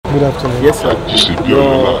Good afternoon. Yes, sir.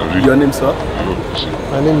 Your name, sir?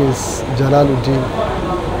 My name is Jalaludeen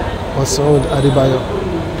Moshood Adebayo.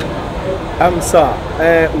 Sir,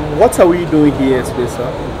 what are we doing here today,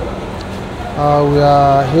 sir? We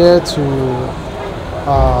are here to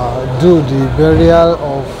do the burial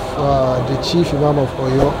of the Chief Imam of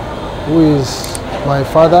Oyo, who is my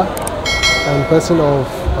father and person of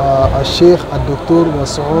Sheikh Dr.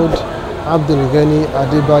 Moshood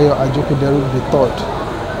Adebayo Ajokuderu III.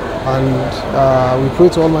 And we pray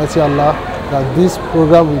to Almighty Allah that this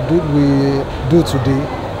program we do today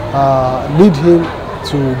lead him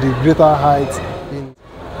to the greater heights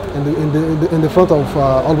in the front of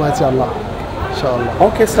Almighty Allah, inshallah.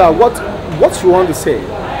 Okay, sir. What you want to say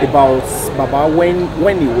about Baba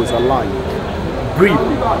when he was alive?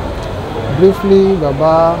 Briefly,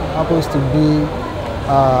 Baba happens to be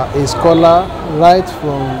a scholar right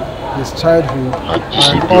from his childhood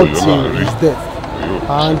and up to his death,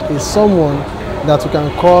 and is someone that you can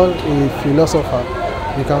call a philosopher,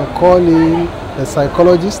 you can call him a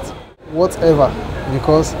psychologist, whatever,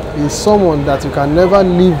 because he's someone that you can never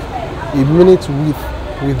live a minute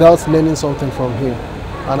without learning something from him.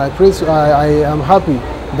 And I am happy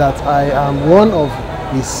that I am one of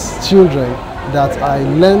his children that I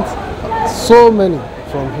learned so many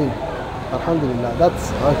from him. Alhamdulillah,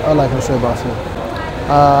 that's all I can say about him.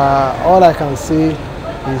 All I can say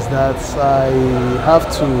is that I have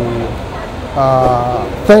to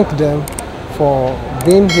thank them for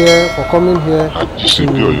being here, for coming here to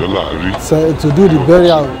do the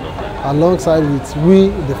burial alongside with we,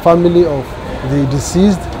 the family of the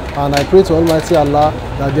deceased. And I pray to Almighty Allah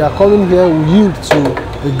that their coming here will yield to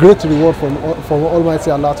a great reward from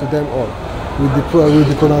Almighty Allah to them all, with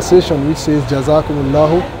the pronunciation which says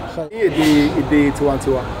Jazakumullahu. Èdè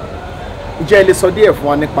tiwantiwa. Ǹjẹ́ ẹ lè sọ díẹ̀ fún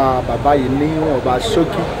wa nípa bàbá yìí ní ọba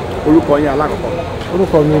ṣókí, orúkọ yín alákọ̀ọ́kọ́?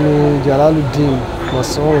 Orúkọ mi ni Jalaludeen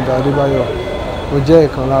Moshood Adebayo. Mo jẹ́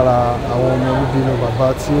ìkan lára àwọn ọmọ bíbí inú bàbá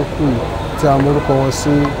tí ó kú yìí, tí a mọ orúkọ wọn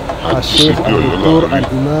sí Sheikh Dr.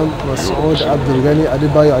 Imam Moshood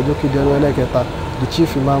Adebayo Ajokuderu ẹlẹ́kẹta, the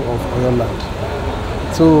Chief Imam of Oyo Land.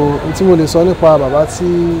 So tí mo lè sọ nípa bàbá tí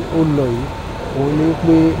ó lọ yìí, òun ni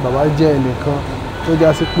pé bàbá jẹ́ ẹnìkan tó já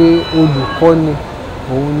sí pé olùkọ́ni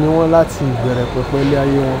òun ni wọ́n láti ìbẹ̀rẹ̀ pẹ̀pẹ̀ ilé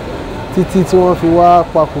ayé wọn títí tí wọ́n fi wá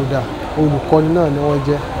papòdà. Olùkọ́ni náà ni wọ́n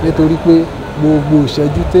jẹ́, nítorí pé gbogbo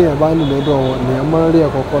ìṣẹ́jú téèyàn bá ní lọ́dọ̀ wọn lèèyàn máa ń rí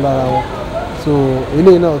ẹ̀kọ́ kọ́ lára wọn. So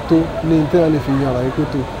eléyìí náà tó ní téèyàn lè fi yan àlàyé pé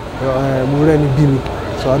tó mo rẹ́ni bí mi,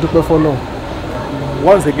 so a dúpẹ́ fọ́lọ́run.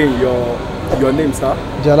 Once again, your name, sir?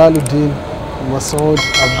 Jalaludeen Moshood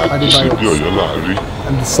Adebayo,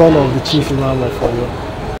 and the son of the Chief Imam of Oyo.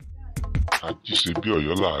 Ajisebi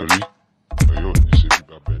Oyo láàrí, Oyo ò ní ṣe bí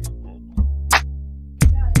bàbá ẹni kọ̀ọ̀kan.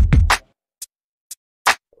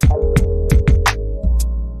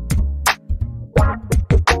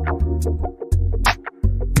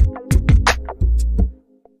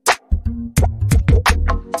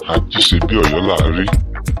 Ajisebi Oyo láàrí,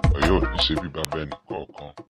 Oyo ò ní ṣe bí bàbá ẹni kọ̀ọ̀kan.